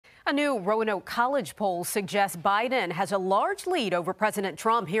A new Roanoke College poll suggests Biden has a large lead over President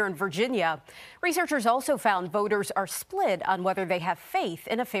Trump here in Virginia. Researchers also found voters are split on whether they have faith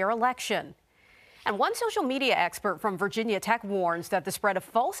in a fair election. And one social media expert from Virginia Tech warns that the spread of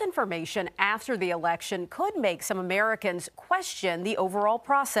false information after the election could make some Americans question the overall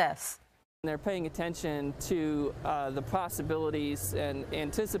process. They're paying attention to the possibilities and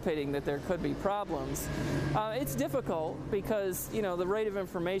anticipating that there could be problems. It's difficult because, the rate of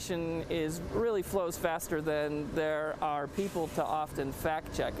information really flows faster than there are people to often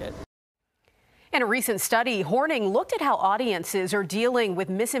fact check it. In a recent study, Horning looked at how audiences are dealing with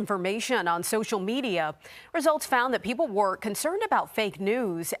misinformation on social media. Results found that people were concerned about fake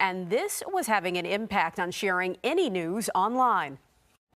news, and this was having an impact on sharing any news online.